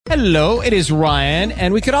Hello, it is Ryan,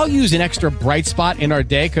 and we could all use an extra bright spot in our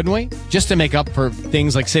day, couldn't we? Just to make up for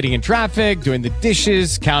things like sitting in traffic, doing the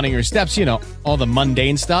dishes, counting your steps, all the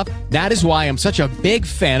mundane stuff. That is why I'm such a big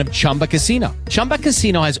fan of Chumba Casino. Chumba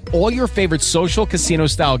Casino has all your favorite social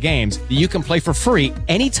casino-style games that you can play for free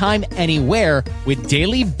anytime, anywhere with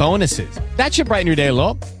daily bonuses. That should brighten your day a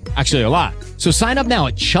little. Actually, a lot. So sign up now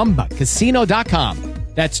at ChumbaCasino.com.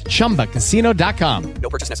 That's ChumbaCasino.com. No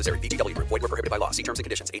purchase necessary. VGW Group. Void where prohibited by law. See terms and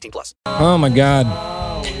conditions. 18+. Oh, my God.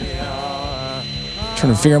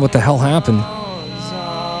 Trying to figure out what the hell happened.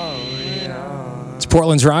 It's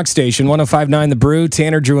Portland's Rock Station, 105.9 The Brew.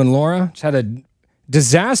 Tanner, Drew, and Laura just had a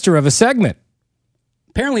disaster of a segment.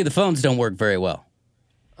 Apparently the phones don't work very well.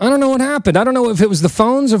 I don't know what happened. I don't know if it was the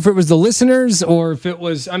phones, or if it was the listeners, or if it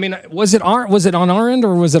was, was it on our end,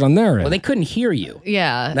 or was it on their end? Well, they couldn't hear you.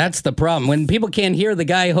 Yeah. That's the problem. When people can't hear the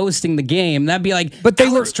guy hosting the game, that'd be like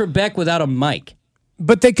Alex Trebek without a mic.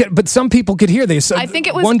 But some people could hear this. I think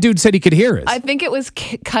it was one dude said he could hear us. I think it was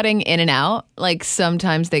cutting in and out. Like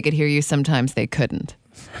sometimes they could hear you, sometimes they couldn't.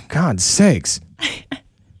 For God's sakes. I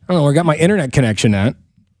don't know where I got my internet connection at.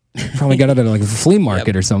 Probably got it at like a flea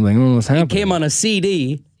market or something. I don't know what's happening. It came on a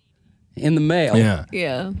CD in the mail. Yeah.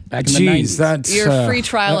 Yeah. Back in the 90s. That's your free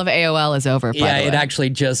trial of AOL is over. By the way. It actually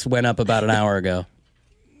just went up about an hour ago.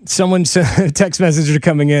 Someone sent text messages are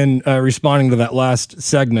coming in responding to that last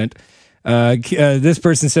segment. This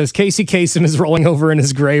person says Casey Kasem is rolling over in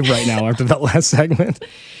his grave right now after that last segment.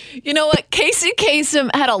 You know what? Casey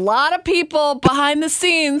Kasem had a lot of people behind the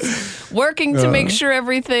scenes working to make sure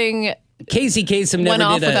everything Casey Kasem went never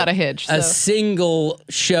off did without a hitch. a single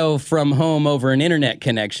show from home over an internet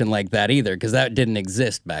connection like that either, because that didn't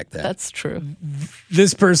exist back then. That's true.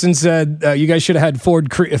 This person said you guys should have had four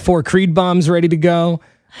Creed bombs ready to go.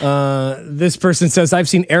 This person says I've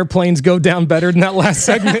seen airplanes go down better than that last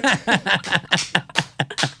segment.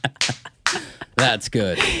 That's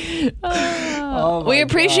good. We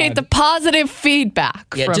appreciate the positive feedback.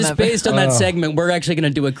 Yeah, from just based on that segment, we're actually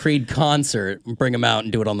going to do a Creed concert and bring him out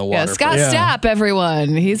and do it on the water. Yeah, Scott Stapp,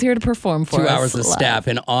 everyone. He's here to perform for us. 2 hours of live. Stapp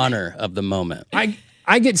in honor of the moment.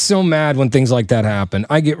 I get so mad when things like that happen.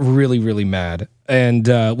 I get really, really mad. And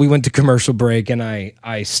we went to commercial break, and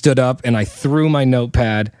I stood up and I threw my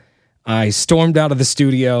notepad. I stormed out of the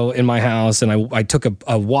studio in my house, and I took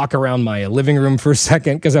a walk around my living room for a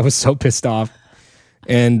second because I was so pissed off.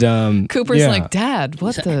 And Cooper's like, Dad,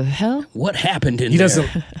 what the hell? What happened in he there? doesn't.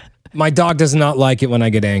 My dog does not like it when I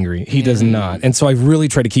get angry. He does not. And so I really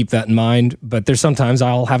try to keep that in mind. But there's sometimes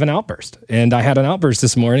I'll have an outburst. And I had an outburst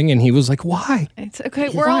this morning, and he was like, "Why?" It's okay.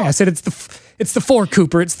 Why? I said, "It's the 4,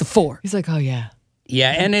 Cooper. It's the 4." He's like, "Oh yeah."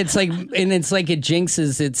 Yeah, and it's like it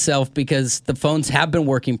jinxes itself because the phones have been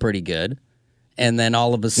working pretty good, and then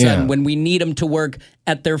all of a sudden, when we need them to work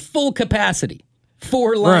at their full capacity,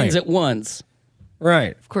 4 lines at once.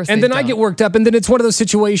 Right. Of course. And then I get worked up, and then it's one of those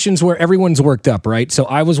situations where everyone's worked up, right? So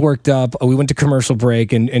I was worked up. We went to commercial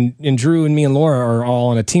break, and Drew and me and Laura are all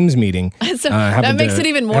on a Teams meeting. So that makes it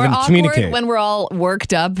even more awkward when we're all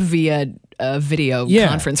worked up via a video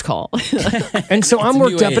conference call. And so I'm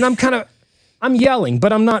worked up, and I'm yelling,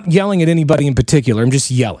 but I'm not yelling at anybody in particular. I'm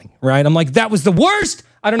just yelling, right? I'm like, that was the worst.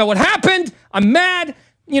 I don't know what happened. I'm mad.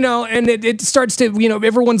 And it starts to,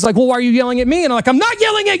 everyone's like, well, why are you yelling at me? And I'm like, I'm not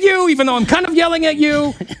yelling at you, even though I'm kind of yelling at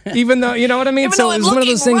you, even though, you know what I mean? Even so though it was one of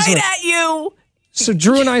those things. Right at you. So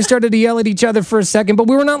Drew and I started to yell at each other for a second, but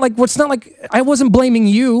we were not like, I wasn't blaming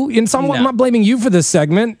you. I'm not blaming you for this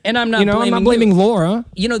segment. And I'm not I'm not blaming Laura.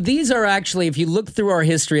 These are actually, if you look through our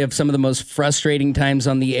history of some of the most frustrating times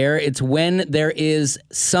on the air, it's when there is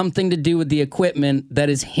something to do with the equipment that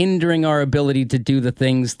is hindering our ability to do the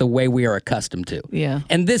things the way we are accustomed to. Yeah.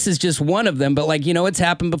 And this is just one of them, but it's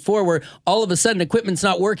happened before where all of a sudden equipment's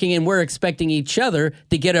not working and we're expecting each other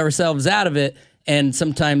to get ourselves out of it. And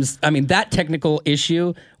sometimes, that technical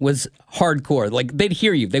issue was hardcore. Like, they'd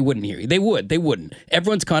hear you. They wouldn't hear you. They would. They wouldn't.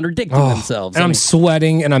 Everyone's contradicting themselves. And I'm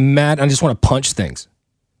sweating, and I'm mad. I just want to punch things.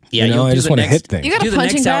 Yeah, I just want to hit things. You got do a the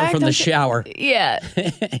punching next bag hour from the shower. Yeah.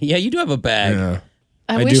 Yeah, you do have a bag. Yeah.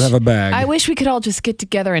 I do have a bag. I wish we could all just get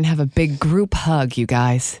together and have a big group hug, you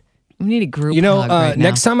guys. We need a group hug right now.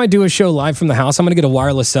 Next time I do a show live from the house, I'm going to get a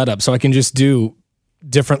wireless setup so I can just do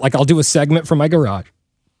different, like I'll do a segment from my garage.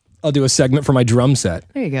 I'll do a segment for my drum set.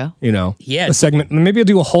 There you go. Yeah. A segment. Maybe I'll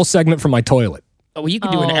do a whole segment from my toilet. Oh, well, you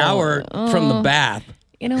could do an hour from the bath.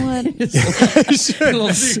 You know what?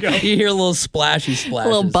 You hear a little splashy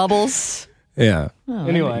splashes. Little bubbles. Yeah.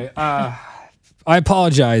 Anyway, I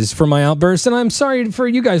apologize for my outburst, and I'm sorry for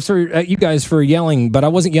you guys for yelling, but I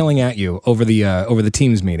wasn't yelling at you over the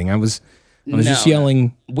Teams meeting. I was I was just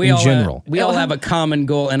yelling in general. We all have a common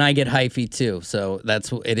goal, and I get hyphy too. So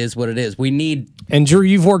it is what it is. We need. And Drew,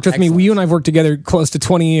 you've worked with Excellence. me. You and I've worked together close to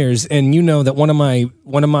 20 years, and you know that one of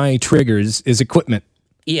my triggers is equipment.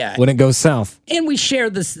 Yeah. When it goes south. And we share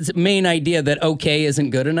this main idea that okay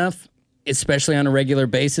isn't good enough, especially on a regular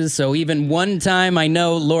basis. So even one time, I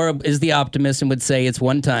know Laura is the optimist and would say it's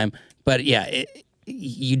one time, but yeah,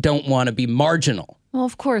 you don't want to be marginal. Well,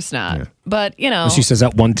 of course not. But, She says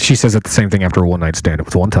that She says that the same thing after a one-night stand. It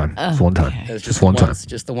was one time. It was one time. It's Just one time.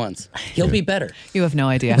 Just the once. He'll be better. You have no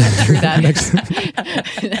idea how true that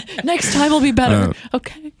is. Next time will be better.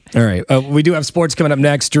 Okay. All right. We do have sports coming up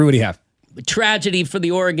next. Drew, what do you have? Tragedy for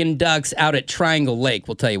the Oregon Ducks out at Triangle Lake.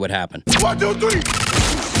 We'll tell you what happened. 1, 2, 3.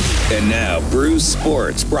 And now, Brews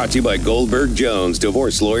Sports, brought to you by Goldberg Jones,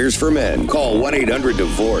 Divorce Lawyers for Men. Call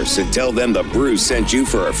 1-800-DIVORCE and tell them the Brews sent you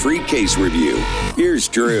for a free case review. Here's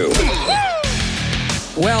Drew.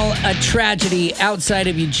 Well, a tragedy outside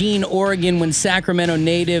of Eugene, Oregon, when Sacramento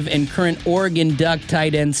native and current Oregon Duck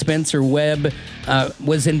tight end Spencer Webb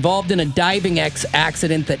was involved in a diving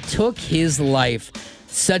accident that took his life.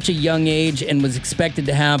 Such a young age, and was expected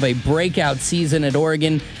to have a breakout season at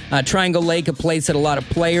Oregon. Triangle Lake, a place that a lot of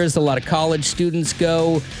players, a lot of college students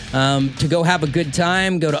go to go have a good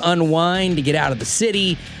time, go to unwind, to get out of the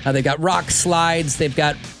city. They've got rock slides. They've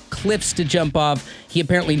got cliffs to jump off. He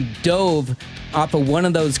apparently dove off of one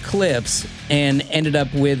of those cliffs and ended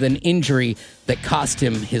up with an injury that cost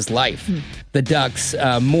him his life. The Ducks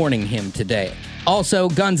mourning him today. Also,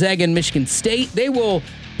 Gonzaga and Michigan State, they will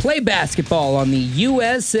play basketball on the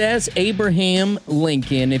USS Abraham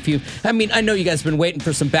Lincoln. I know you guys have been waiting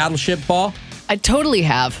for some Battleship ball. I totally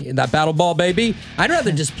have. That battle ball, baby. I'd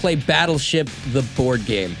rather just play Battleship, the board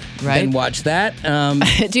game, than watch that.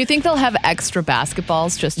 Do you think they'll have extra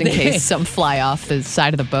basketballs just in case some fly off the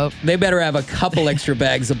side of the boat? They better have a couple extra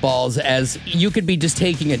bags of balls, as you could be just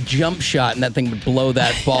taking a jump shot and that thing would blow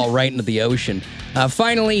that ball right into the ocean.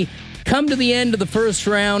 Finally, come to the end of the first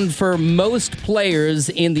round for most players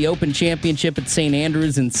in the Open Championship at St.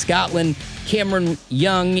 Andrews in Scotland. Cameron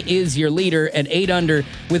Young is your leader at 8 under,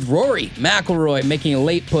 with Rory McIlroy making a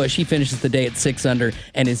late push. He finishes the day at 6 under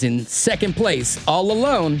and is in second place all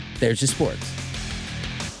alone. There's your sports.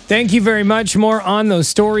 Thank you very much. More on those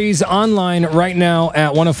stories online right now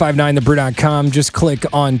at 1059thebrew.com. Just click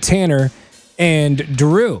on Tanner and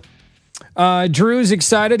Drew. Drew's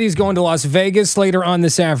excited. He's going to Las Vegas later on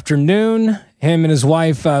this afternoon. Him and his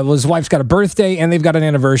wife, his wife's got a birthday and they've got an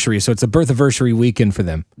anniversary. So it's a birth-anniversary weekend for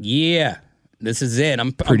them. Yeah, this is it.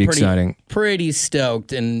 I'm pretty exciting. Pretty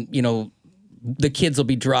stoked. And, the kids will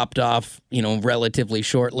be dropped off, relatively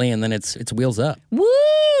shortly. And then it's wheels up. Woo!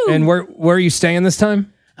 And where are you staying this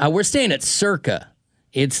time? We're staying at Circa.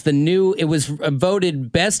 It was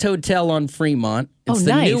voted best hotel on Fremont. It's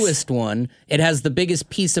the newest one. It has the biggest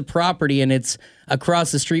piece of property, and it's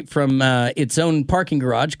across the street from its own parking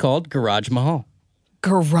garage called Garage Mahal.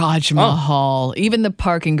 Garage Mahal. Even the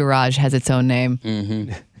parking garage has its own name.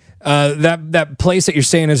 Mm-hmm. That place that you're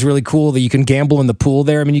staying is really cool, that you can gamble in the pool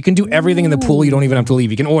there. I mean, you can do everything in the pool. You don't even have to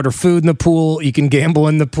leave. You can order food in the pool. You can gamble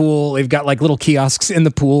in the pool. They've got like little kiosks in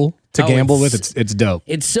the pool to gamble with. It's dope.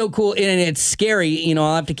 It's so cool, and it's scary.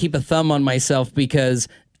 I'll have to keep a thumb on myself because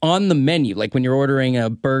on the menu, like when you're ordering a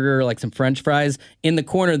burger, like some French fries, in the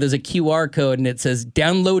corner there's a QR code and it says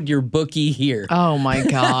 "Download your bookie here." Oh my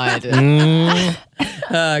god!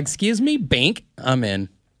 Excuse me, bank. I'm in.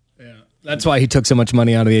 That's why he took so much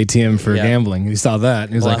money out of the ATM for gambling. He saw that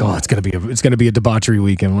and he was like, "Oh, it's gonna be a debauchery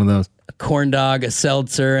weekend, one of those." A corn dog, a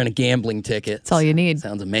seltzer, and a gambling ticket. That's all you need.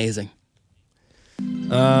 Sounds amazing.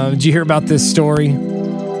 Did you hear about this story?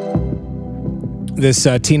 This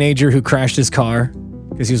teenager who crashed his car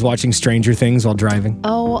because he was watching Stranger Things while driving.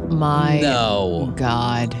 Oh my No.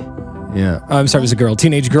 god! Yeah, I'm sorry, it was a girl.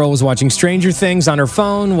 Teenage girl was watching Stranger Things on her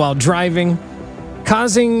phone while driving,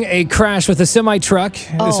 causing a crash with a semi-truck.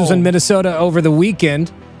 This was in Minnesota over the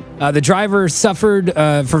weekend. The driver suffered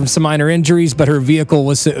from some minor injuries, but her vehicle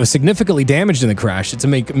was significantly damaged in the crash. It's a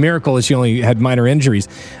miracle that she only had minor injuries.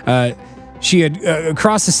 She had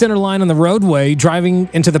crossed the center line on the roadway, driving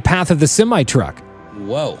into the path of the semi-truck.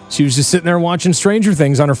 Whoa. She was just sitting there watching Stranger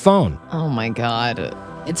Things on her phone. Oh my god!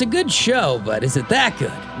 It's a good show, but is it that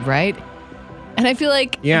good? Right? And I feel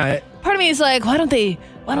like part of me is like, why don't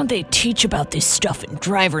they teach about this stuff in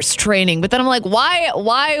driver's training? But then I'm like,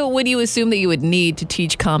 why would you assume that you would need to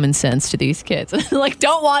teach common sense to these kids? Like,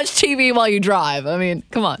 don't watch TV while you drive. I mean,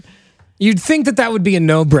 come on. You'd think that would be a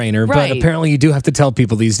no-brainer, Right. but apparently you do have to tell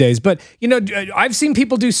people these days. But, I've seen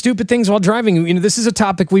people do stupid things while driving. This is a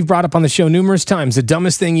topic we've brought up on the show numerous times, the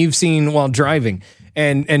dumbest thing you've seen while driving.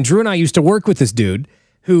 And Drew and I used to work with this dude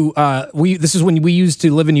who this is when we used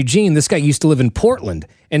to live in Eugene. This guy used to live in Portland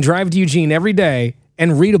and drive to Eugene every day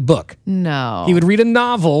and read a book. No. He would read a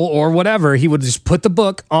novel or whatever. He would just put the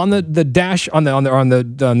book on the dash on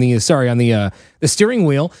the steering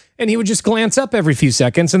wheel, and he would just glance up every few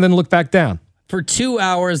seconds and then look back down. For 2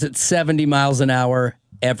 hours at 70 miles an hour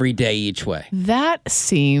every day each way. That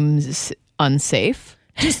seems unsafe.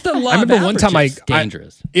 Just the law I remember of one time averages,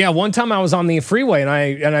 dangerous. one time I was on the freeway and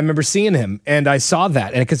I remember seeing him and I saw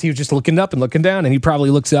that, and because he was just looking up and looking down, and he probably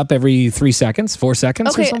looks up every 4 seconds or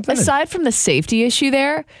something. Aside from the safety issue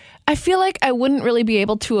there, I feel like I wouldn't really be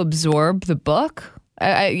able to absorb the book.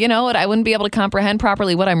 I wouldn't be able to comprehend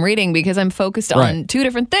properly what I'm reading because I'm focused on two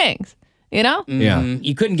different things. You know? Yeah.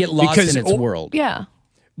 You couldn't get lost in its world. Yeah.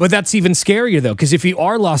 But that's even scarier though, because if you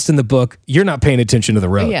are lost in the book, you're not paying attention to the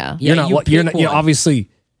road. Yeah. You're Yeah, not. you You're pick not. Obviously,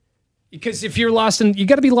 because if you're lost in, you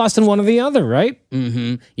got to be lost in one or the other, right?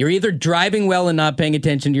 Mm-hmm. You're either driving well and not paying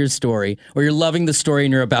attention to your story, or you're loving the story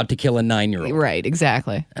and you're about to kill a 9-year-old. Right.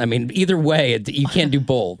 Exactly. I mean, either way, you can't do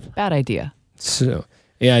both. Bad idea. So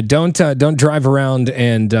yeah, don't drive around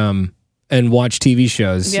and watch TV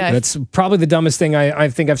shows. Yeah. That's probably the dumbest thing I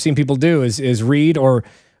think I've seen people do is read or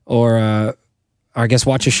I guess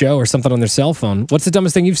watch a show or something on their cell phone. What's the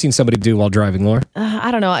dumbest thing you've seen somebody do while driving, Laura?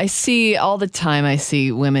 I don't know. I see all the time. I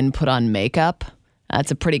see women put on makeup.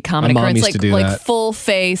 That's a pretty common My mom occurrence. used to do that. Full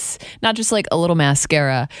face, not just like a little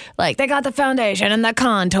mascara. Like they got the foundation and the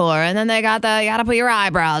contour, and then they got you got to put your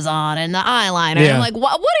eyebrows on and the eyeliner. Yeah. I'm like,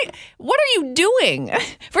 what are you doing?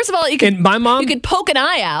 First of all, you could you could poke an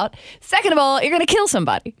eye out. Second of all, you're gonna kill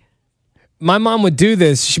somebody. My mom would do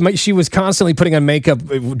this. She was constantly putting on makeup,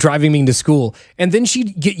 driving me to school, and then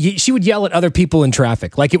she would yell at other people in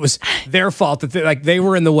traffic, like it was their fault that they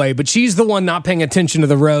were in the way. But she's the one not paying attention to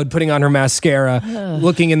the road, putting on her mascara,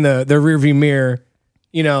 looking in the rearview mirror,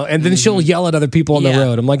 and then she'll yell at other people on the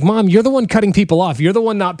road. I'm like, Mom, you're the one cutting people off. You're the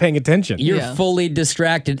one not paying attention. You're fully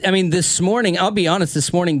distracted. I mean, this morning, I'll be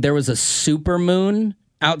honest, there was a super moon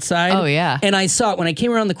outside. Oh, yeah. And I saw it when I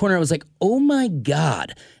came around the corner. I was like, oh my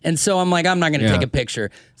God. And so I'm like, I'm not going to take a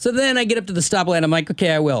picture. So then I get up to the stoplight. I'm like,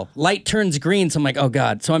 okay, I will. Light turns green. So I'm like, oh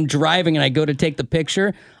God. So I'm driving and I go to take the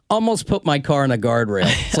picture. Almost put my car in a guardrail.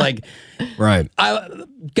 It's like, right.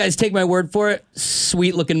 Guys, take my word for it.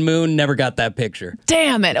 Sweet looking moon. Never got that picture.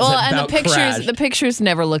 Damn it. Well, and crashed. the pictures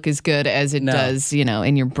never look as good as it does,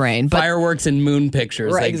 in your brain. But fireworks and moon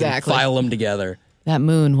pictures. Right, Like, exactly. File them together. That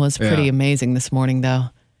moon was pretty amazing this morning, though.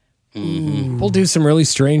 Mm-hmm. People do some really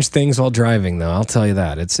strange things while driving, though. I'll tell you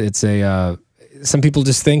that. It's some people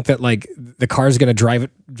just think that like the car's going to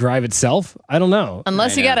drive itself. I don't know.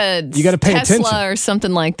 Unless you got a pay Tesla attention or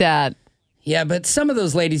something like that. Yeah, but some of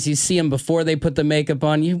those ladies, you see them before they put the makeup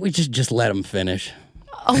on. We just let them finish.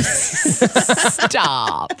 Oh,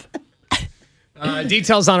 stop.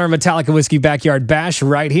 Details on our Metallica Whiskey Backyard Bash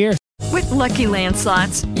right here. With Lucky Land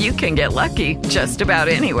Slots, you can get lucky just about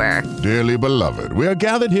anywhere. Dearly beloved, we are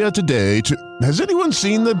gathered here today to... Has anyone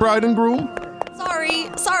seen the bride and groom?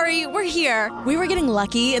 Sorry, we're here. We were getting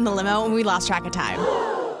lucky in the limo and we lost track of time.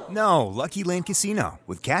 No, Lucky Land Casino,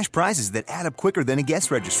 with cash prizes that add up quicker than a guest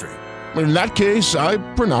registry. In that case, I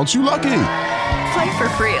pronounce you lucky. Play for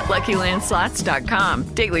free at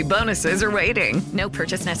LuckyLandSlots.com. Daily bonuses are waiting. No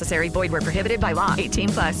purchase necessary. Void where prohibited by law.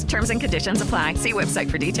 18+. Terms and conditions apply. See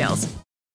website for details.